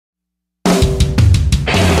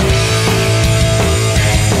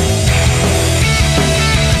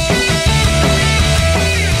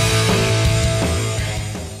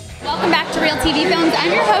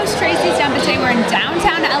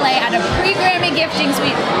Crafting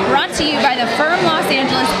Suite, brought to you by the firm Los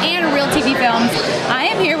Angeles and RealTVfilms. I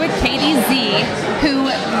am here with Kady Z,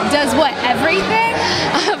 who does what, everything?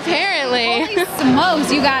 Apparently. Holy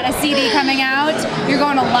smokes, you got a CD coming out, you're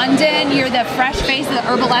going to London, you're the fresh face of the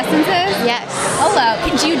Herbal Essences? Yes. Hello,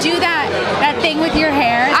 can you do that thing with your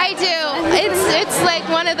hair? I do. It's like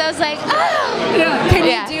one of those like, oh! Yeah.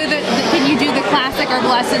 Can you do the classic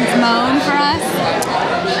Herbal Essence moan for us?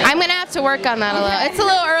 I'm gonna have to work on that a little. It's a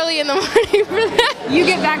little early in the morning for that. You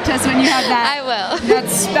get back to us when you have that. I will. That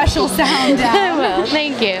special sound down. I will.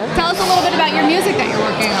 Thank you. Tell us a little bit about your music that you're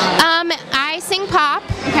working on. I sing pop.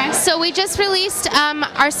 Okay. So we just released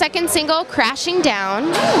our second single, Crashing Down.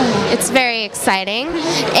 Ooh. It's very exciting.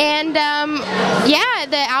 And yeah,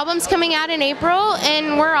 the album's coming out in April,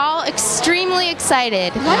 and we're all extremely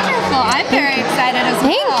excited. Wonderful. I'm very excited as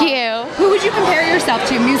well. Thank you. Who would you compare yourself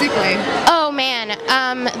to musically? Oh man,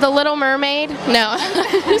 The Little Mermaid. No.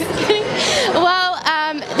 Just kidding. Well,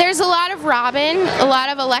 there's a lot of Robin, a lot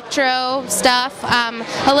of electro stuff,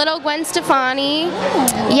 a little Gwen Stefani.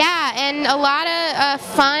 Yeah, and a lot of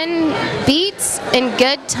fun beats and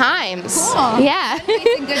good times. Cool. Yeah.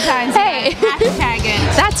 Beats and good times. Hey. Hashtag it.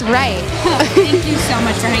 That's right. Thank you so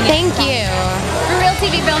much for hanging out. Thank you. For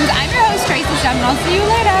RealTVfilms, I'm your host, Traci Stumpf, and I'll see you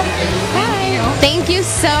later. Bye. Thank you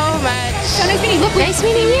so much. So nice meeting you. Look, nice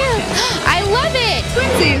meeting you. I love it.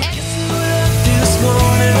 Twinsies. This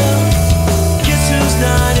morning, guess who's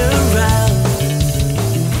not